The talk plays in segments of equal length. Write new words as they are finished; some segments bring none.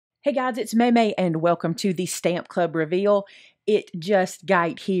Hey guys, it's Maymay and welcome to the Stamp Club reveal. It just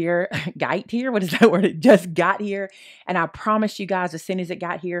got here. Got here? What is that word? It just got here. And I promised you guys as soon as it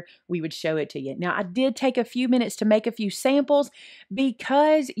got here, we would show it to you. Now, I did take a few minutes to make a few samples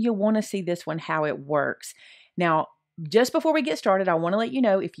because you want to see this one, how it works. Now, just before we get started, I want to let you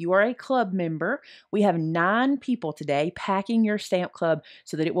know if you are a club member, we have 9 people today packing your stamp club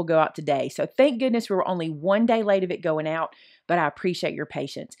so that it will go out today. So thank goodness we were only one day late of it going out, but I appreciate your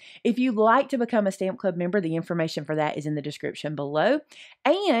patience. If you'd like to become a Stamp Club member, the information for that is in the description below.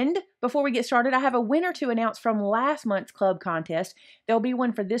 And before we get started, I have a winner to announce from last month's club contest. There'll be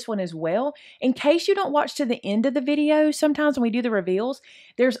one for this one as well. In case you don't watch to the end of the video, sometimes when we do the reveals,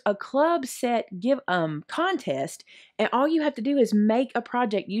 there's a club set contest, and all you have to do is make a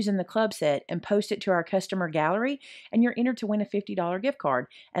project using the club set and post it to our customer gallery, and you're entered to win a $50 gift card.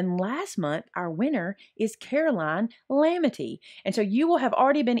 And last month, our winner is Caroline Lamity. And so you will have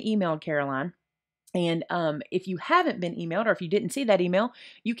already been emailed, Caroline. And if you haven't been emailed, or if you didn't see that email,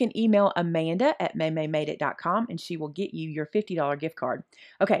 you can email Amanda at maymaymadeit.com and she will get you your $50 gift card.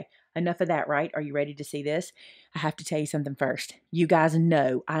 Okay, enough of that, right? Are you ready to see this? I have to tell you something first. You guys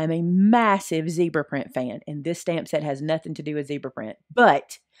know I am a massive zebra print fan, and this stamp set has nothing to do with zebra print.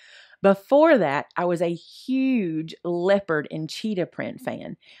 But before that, I was a huge leopard and cheetah print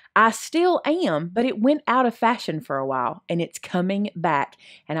fan. I still am, but it went out of fashion for a while, and it's coming back.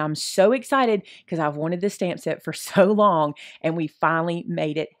 And I'm so excited because I've wanted this stamp set for so long, and we finally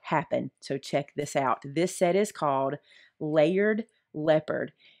made it happen. So check this out. This set is called Layered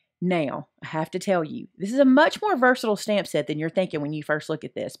Leopard. Now, I have to tell you, this is a much more versatile stamp set than you're thinking when you first look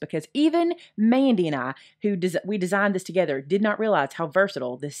at this, because even Mandy and I, we designed this together, did not realize how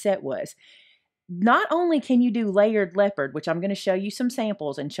versatile this set was. Not only can you do layered leopard, which I'm going to show you some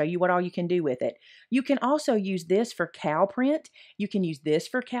samples and show you what all you can do with it, you can also use this for cow print, you can use this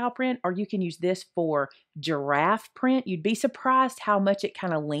for cow print, or you can use this for giraffe print. You'd be surprised how much it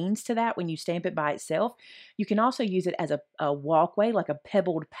kind of leans to that when you stamp it by itself. You can also use it as a walkway, like a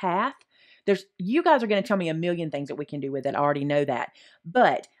pebbled path. You guys are going to tell me a million things that we can do with it. I already know that.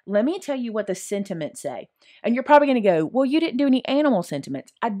 But let me tell you what the sentiments say. And you're probably going to go, well, you didn't do any animal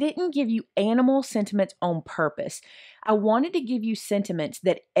sentiments. I didn't give you animal sentiments on purpose. I wanted to give you sentiments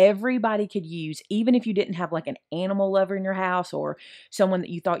that everybody could use, even if you didn't have like an animal lover in your house or someone that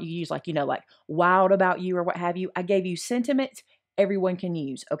you thought you used, like, like Wild About You or what have you. I gave you sentiments everyone can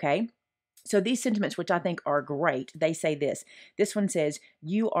use, okay? So these sentiments, which I think are great, they say this. This one says,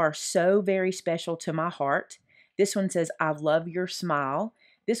 you are so very special to my heart. This one says, I love your smile.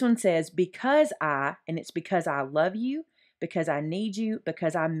 This one says, and it's because I love you, because I need you,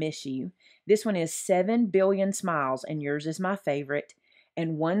 because I miss you. This one is 7 billion smiles, and yours is my favorite.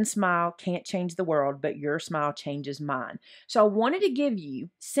 And one smile can't change the world, but your smile changes mine. So I wanted to give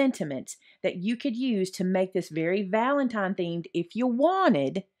you sentiments that you could use to make this very Valentine themed if you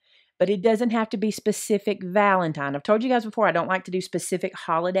wanted, but it doesn't have to be specific Valentine. I've told you guys before, I don't like to do specific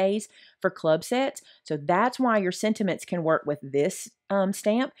holidays for club sets. So that's why your sentiments can work with this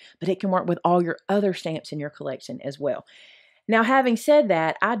stamp, but it can work with all your other stamps in your collection as well. Now, having said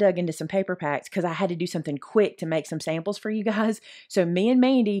that, I dug into some paper packs because I had to do something quick to make some samples for you guys. So me and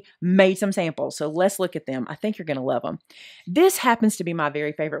Mandy made some samples. So let's look at them. I think you're going to love them. This happens to be my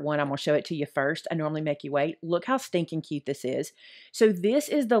very favorite one. I'm going to show it to you first. I normally make you wait. Look how stinking cute this is. So this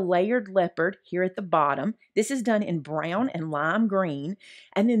is the layered leopard here at the bottom. This is done in brown and lime green.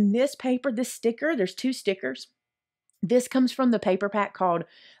 And then this paper, this sticker, there's 2 stickers. This comes from the paper pack called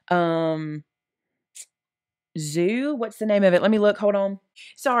Zoo. What's the name of it? Let me look. Hold on.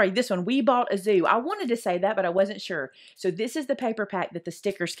 Sorry, this one. We bought a zoo. I wanted to say that, but I wasn't sure. So this is the paper pack that the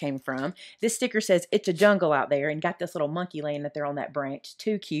stickers came from. This sticker says it's a jungle out there and got this little monkey laying up there on that branch.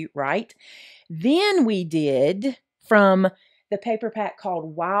 Too cute, right? Then we did from the paper pack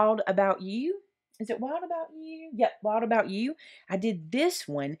called Wild About You. Is it Wild About You? Yep, Wild About You. I did this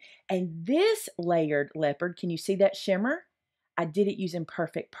one, and this layered leopard, can you see that shimmer? I did it using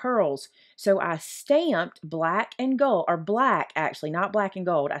perfect pearls. So I stamped black and gold, or black actually, not black and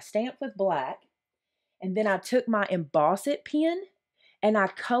gold. I stamped with black, and then I took my Emboss It pen and I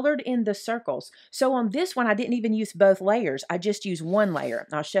colored in the circles. So on this one, I didn't even use both layers. I just used one layer.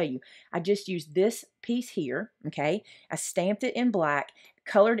 I'll show you. I just used this piece here, okay? I stamped it in black,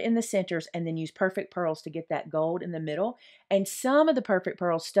 colored in the centers, and then used perfect pearls to get that gold in the middle. And some of the perfect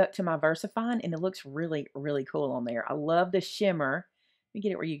pearls stuck to my VersaFine, and it looks really, really cool on there. I love the shimmer. Let me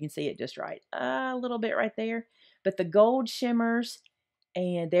get it where you can see it just right. A little bit right there. But the gold shimmers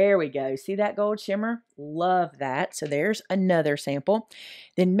And there we go. See that gold shimmer? Love that. So there's another sample.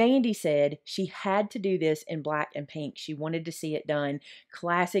 Then Mandy said she had to do this in black and pink. She wanted to see it done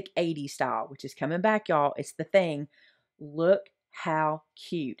classic 80s style, which is coming back, y'all. It's the thing. Look how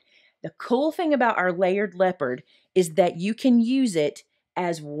cute. The cool thing about our layered leopard is that you can use it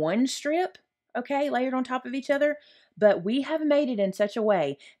as one strip, okay, layered on top of each other. But we have made it in such a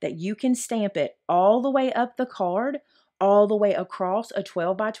way that you can stamp it all the way up the card, all the way across a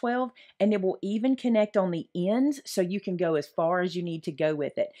 12 by 12, and it will even connect on the ends so you can go as far as you need to go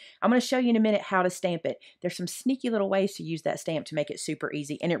with it. I'm going to show you in a minute how to stamp it. There's some sneaky little ways to use that stamp to make it super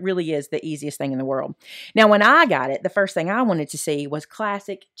easy, and it really is the easiest thing in the world. Now, when I got it, the first thing I wanted to see was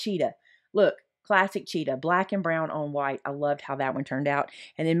classic cheetah. Look, classic cheetah, black and brown on white. I loved how that one turned out.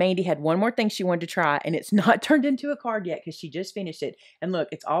 And then Mandy had one more thing she wanted to try, and it's not turned into a card yet because she just finished it. And look,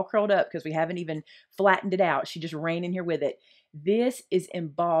 it's all curled up because we haven't even flattened it out. She just ran in here with it. This is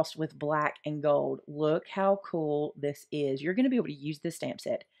embossed with black and gold. Look how cool this is. You're going to be able to use this stamp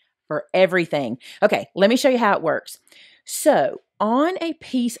set for everything. Okay, let me show you how it works. So on a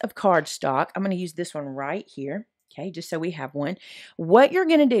piece of cardstock, I'm going to use this one right here. Okay, just so we have one. What you're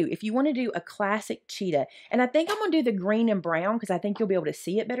going to do, if you want to do a classic cheetah, and I think I'm going to do the green and brown because I think you'll be able to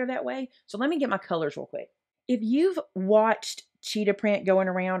see it better that way. So let me get my colors real quick. If you've watched cheetah print going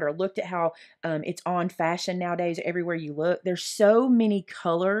around or looked at how it's on fashion nowadays everywhere you look, there's so many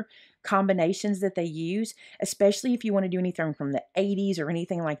color combinations that they use, especially if you want to do anything from the 80s or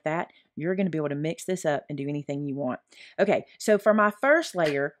anything like that. You're going to be able to mix this up and do anything you want. Okay, so for my first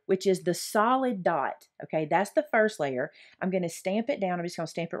layer, which is the solid dot, okay, that's the first layer. I'm going to stamp it down. I'm just going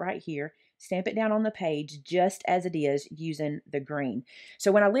to stamp it right here. Stamp it down on the page just as it is using the green.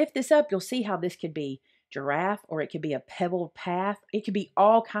 So when I lift this up, you'll see how this could be giraffe, or it could be a pebbled path. It could be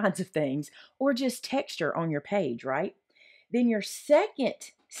all kinds of things, or just texture on your page, right? Then your second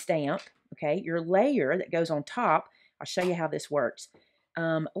stamp, okay, your layer that goes on top, I'll show you how this works.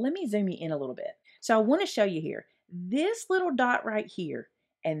 Let me zoom you in a little bit. So I want to show you here. This little dot right here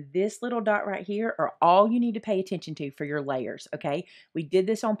and this little dot right here are all you need to pay attention to for your layers, okay? We did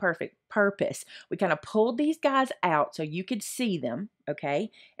this on purpose. We kind of pulled these guys out so you could see them,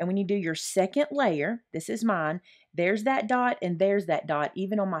 okay? And when you do your second layer, this is mine, there's that dot and there's that dot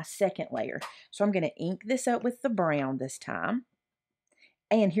even on my second layer. So I'm going to ink this up with the brown this time.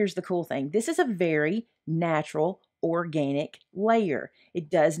 And here's the cool thing. This is a very natural, organic layer. It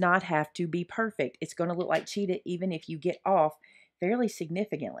does not have to be perfect. It's going to look like cheetah even if you get off fairly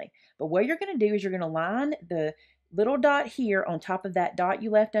significantly. But what you're going to do is you're going to line the little dot here on top of that dot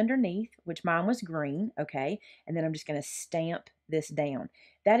you left underneath, which mine was green, okay? And then I'm just going to stamp this down.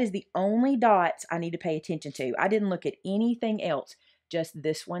 That is the only dots I need to pay attention to. I didn't look at anything else, just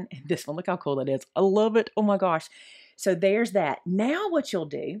this one and this one. Look how cool it is. I love it. Oh my gosh. So there's that. Now what you'll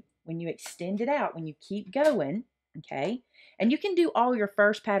do when you extend it out, when you keep going, okay, and you can do all your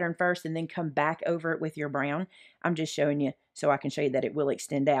first pattern first and then come back over it with your brown. I'm just showing you so I can show you that it will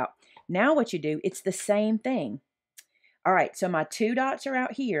extend out. Now what you do, it's the same thing. All right, so my two dots are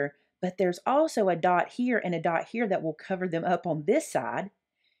out here, but there's also a dot here and a dot here that will cover them up on this side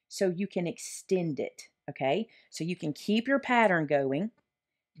so you can extend it, okay? So you can keep your pattern going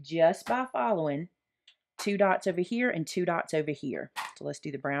just by following two dots over here and two dots over here. So let's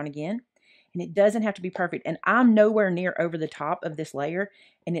do the brown again. And it doesn't have to be perfect. And I'm nowhere near over the top of this layer,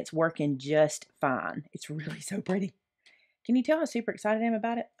 and it's working just fine. It's really so pretty. Can you tell how super excited I am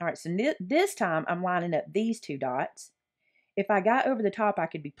about it? All right, so this time I'm lining up these two dots. If I got over the top, I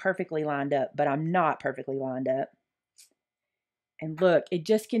could be perfectly lined up, but I'm not perfectly lined up. And look, it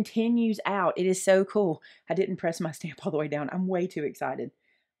just continues out. It is so cool. I didn't press my stamp all the way down. I'm way too excited.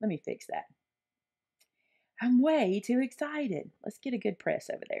 Let me fix that. I'm way too excited. Let's get a good press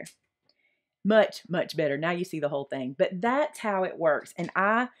over there. Much, much better. Now you see the whole thing. But that's how it works. And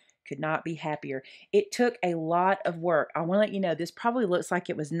I could not be happier. It took a lot of work. I want to let you know this probably looks like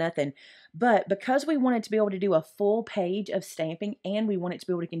it was nothing. But because we wanted to be able to do a full page of stamping and we want it to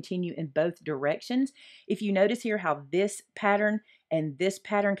be able to continue in both directions, if you notice here how this pattern and this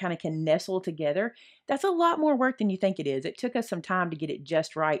pattern kind of can nestle together, that's a lot more work than you think it is. It took us some time to get it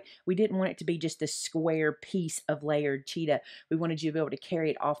just right. We didn't want it to be just a square piece of layered cheetah. We wanted you to be able to carry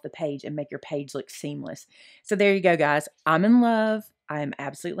it off the page and make your page look seamless. So there you go, guys. I'm in love. I am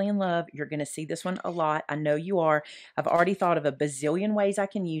absolutely in love. You're going to see this one a lot. I know you are. I've already thought of a bazillion ways I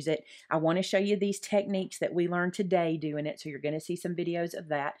can use it. I want to show you these techniques that we learned today doing it. So you're going to see some videos of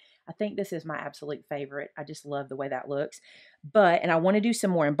that. I think this is my absolute favorite. I just love the way that looks. And I want to do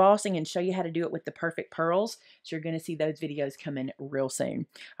some more embossing and show you how to do it with the perfect pearls. So you're going to see those videos coming real soon.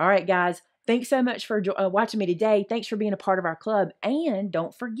 All right, guys. Thanks so much for watching me today. Thanks for being a part of our club. And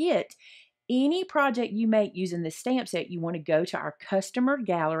don't forget, any project you make using this stamp set, you want to go to our customer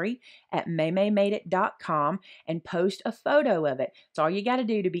gallery at maymaymadeit.com and post a photo of it. It's all you got to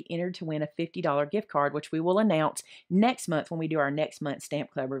do to be entered to win a $50 gift card, which we will announce next month when we do our next month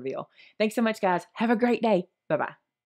Stamp Club reveal. Thanks so much, guys. Have a great day. Bye-bye.